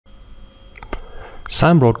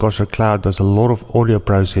Sound Broadcaster Cloud does a lot of audio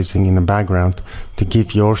processing in the background to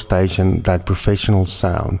give your station that professional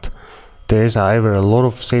sound. There is, however, a lot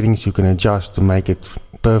of settings you can adjust to make it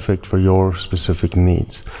perfect for your specific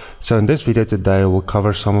needs. So in this video today, we'll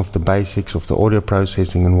cover some of the basics of the audio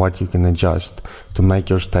processing and what you can adjust to make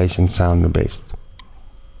your station sound the best.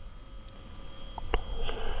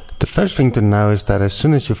 The first thing to know is that as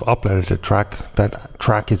soon as you've uploaded a track, that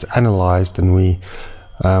track is analyzed and we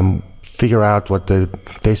figure out what the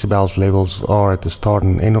decibels levels are at the start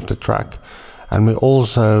and end of the track. And we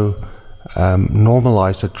also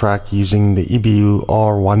normalize the track using the EBU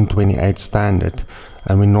R128 standard,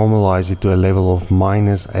 and we normalize it to a level of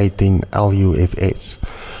 -18 LUFS.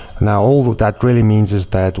 Now all that really means is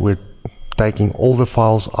that we're taking all the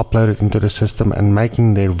files uploaded into the system and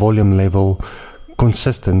making their volume level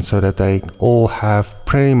consistent so that they all have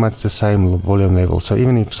pretty much the same volume level. So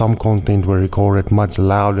even if some content were recorded much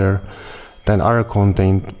louder than other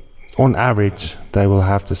content, on average they will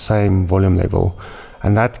have the same volume level,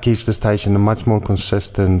 and that gives the station a much more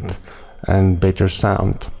consistent and better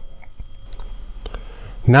sound.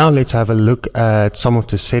 Now let's have a look at some of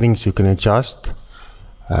the settings you can adjust.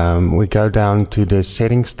 We go down to the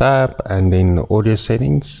settings tab and then audio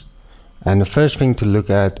settings. And the first thing to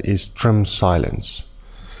look at is trim silence.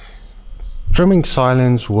 Trimming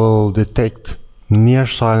silence will detect near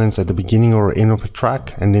silence at the beginning or end of a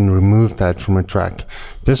track and then remove that from a track.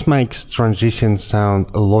 This makes transitions sound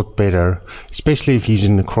a lot better, especially if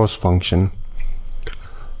using the cross function.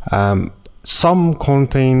 Some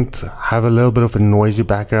content have a little bit of a noisy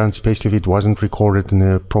background, especially if it wasn't recorded in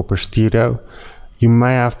a proper studio. You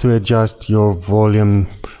may have to adjust your volume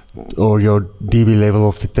or your dB level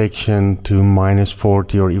of detection to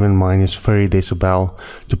 -40 or even -30 decibel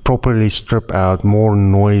to properly strip out more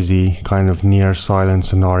noisy kind of near silent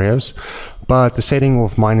scenarios. But the setting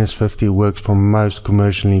of -50 works for most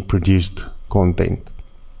commercially produced content.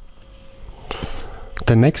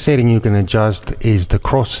 The next setting you can adjust is the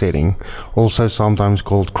cross setting, also sometimes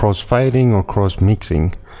called cross fading or cross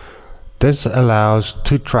mixing. This allows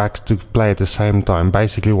two tracks to play at the same time.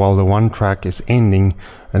 Basically, while the one track is ending,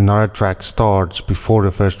 another track starts before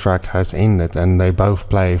the first track has ended, and they both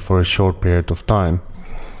play for a short period of time.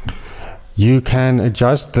 You can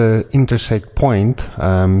adjust the intersect point.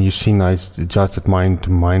 You see I adjusted mine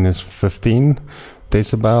to -15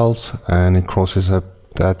 decibels, and it crosses up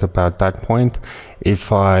at about that point.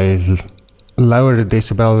 If I lower the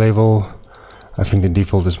decibel level, I think the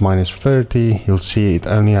default is -30, you'll see it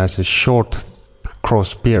only has a short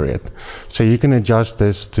cross period. So you can adjust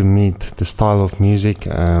this to meet the style of music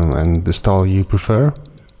and the style you prefer.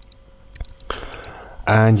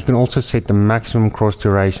 And you can also set the maximum cross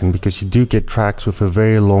duration, because you do get tracks with a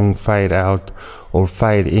very long fade out or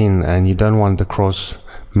fade in, and you don't want the cross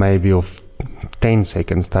maybe of 10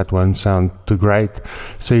 seconds. That won't sound too great.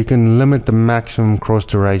 So you can limit the maximum cross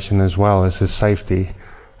duration as well as a safety.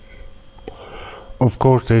 Of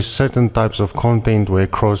course, there's certain types of content where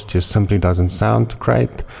cross just simply doesn't sound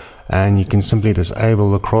great, and you can simply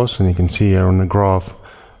disable the cross, and you can see here on the graph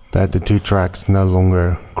that the two tracks no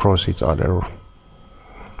longer cross each other.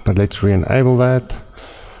 But let's re-enable that.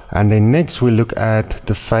 And then next we look at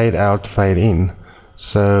the fade out, fade in.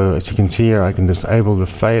 So as you can see here, I can disable the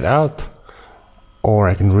fade out, or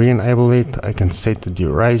I can re-enable it. I can set the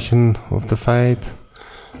duration of the fade,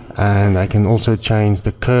 and I can also change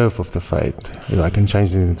the curve of the fade. I can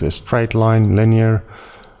change it into a straight line, linear,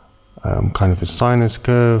 kind of a sinus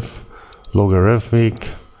curve,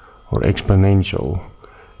 logarithmic, or exponential.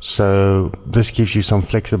 So this gives you some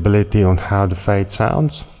flexibility on how the fade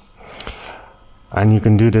sounds. And you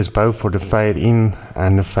can do this both for the fade in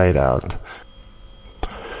and the fade out.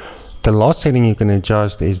 The last setting you can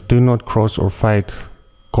adjust is do not cross or fade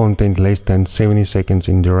content less than 70 seconds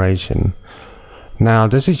in duration. Now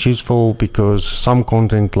this is useful because some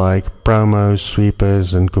content like promos,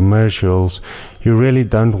 sweepers and commercials, you really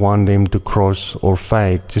don't want them to cross or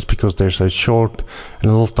fade just because they're so short,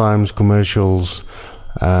 and a lot of times commercials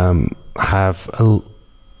have a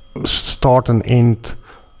start and end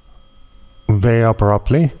very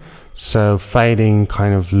abruptly, so fading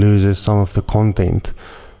kind of loses some of the content.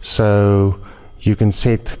 So you can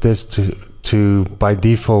set this to by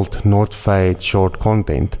default not fade short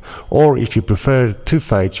content, or if you prefer to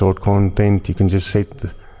fade short content, you can just set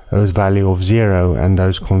a value of 0 and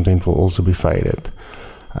those content will also be faded.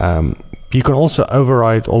 You can also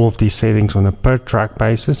override all of these settings on a per track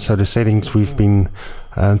basis. So the settings we've been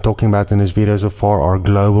talking about in this video so far are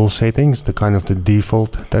global settings, the kind of the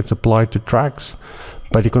default that's applied to tracks,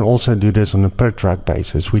 but you can also do this on a per track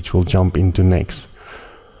basis, which we'll jump into next.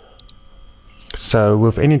 So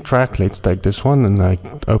with any track, let's take this one and I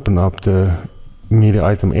open up the media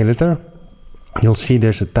item editor. You'll see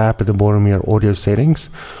there's a tab at the bottom here, audio settings,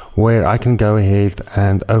 where I can go ahead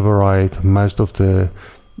and override most of the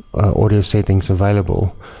audio settings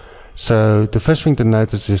available. So the first thing to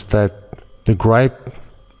notice is that the gray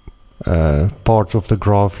parts of the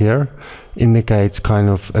graph here indicates kind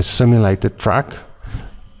of a simulated track,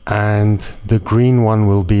 and the green one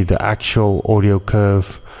will be the actual audio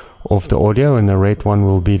curve of the audio, and the red one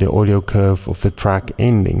will be the audio curve of the track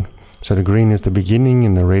ending. So the green is the beginning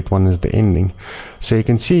and the red one is the ending. So you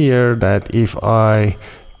can see here that if I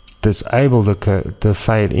disable the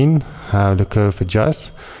fade in, how the curve adjusts,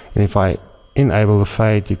 and if I enable the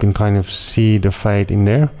fade, you can kind of see the fade in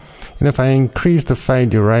there. And if I increase the fade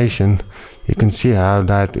duration, you can see how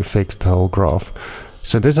that affects the whole graph.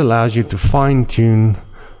 So this allows you to fine-tune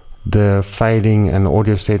the fading and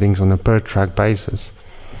audio settings on a per track basis.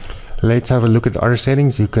 Let's have a look at other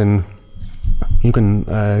settings. You can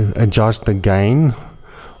adjust the gain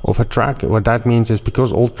of a track. What that means is,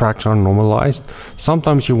 because all tracks are normalized,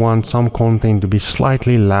 sometimes you want some content to be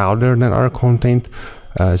slightly louder than other content.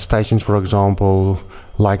 Stations, for example,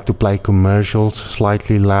 like to play commercials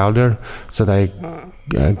slightly louder so they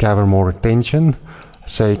gather more attention.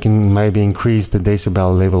 So you can maybe increase the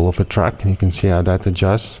decibel level of a track, and you can see how that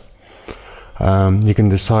adjusts. You can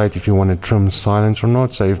decide if you want to trim silence or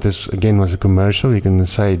not. So if this again was a commercial, you can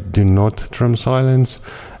say do not trim silence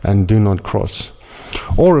and do not cross.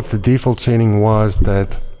 Or if the default setting was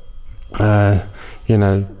that you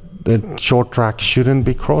know, the short track shouldn't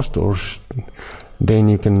be crossed, or then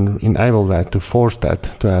you can enable that to force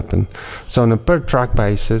that to happen. So on a per track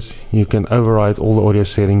basis, you can override all the audio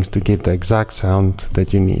settings to get the exact sound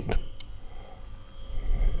that you need.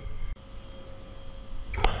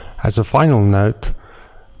 As a final note,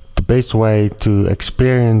 the best way to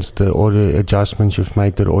experience the audio adjustments you've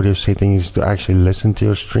made to the audio settings is to actually listen to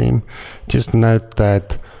your stream. Just note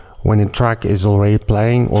that when a track is already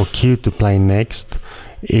playing or queued to play next,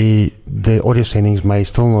 the audio settings may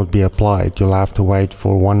still not be applied. You'll have to wait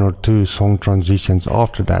for 1 or 2 song transitions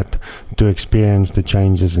after that to experience the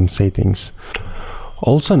changes in settings.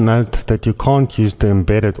 Also note that you can't use the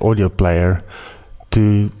embedded audio player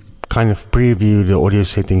to kind of preview the audio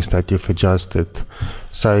settings that you've adjusted.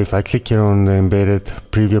 So if I click here on the embedded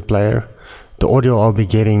preview player, the audio I'll be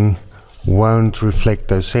getting won't reflect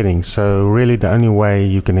those settings. So really the only way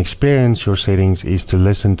you can experience your settings is to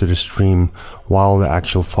listen to the stream while the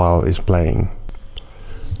actual file is playing.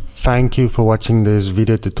 Thank you for watching this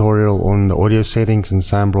video tutorial on the audio settings in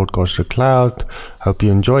Sound Broadcaster Cloud. Hope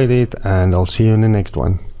you enjoyed it, and I'll see you in the next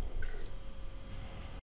one.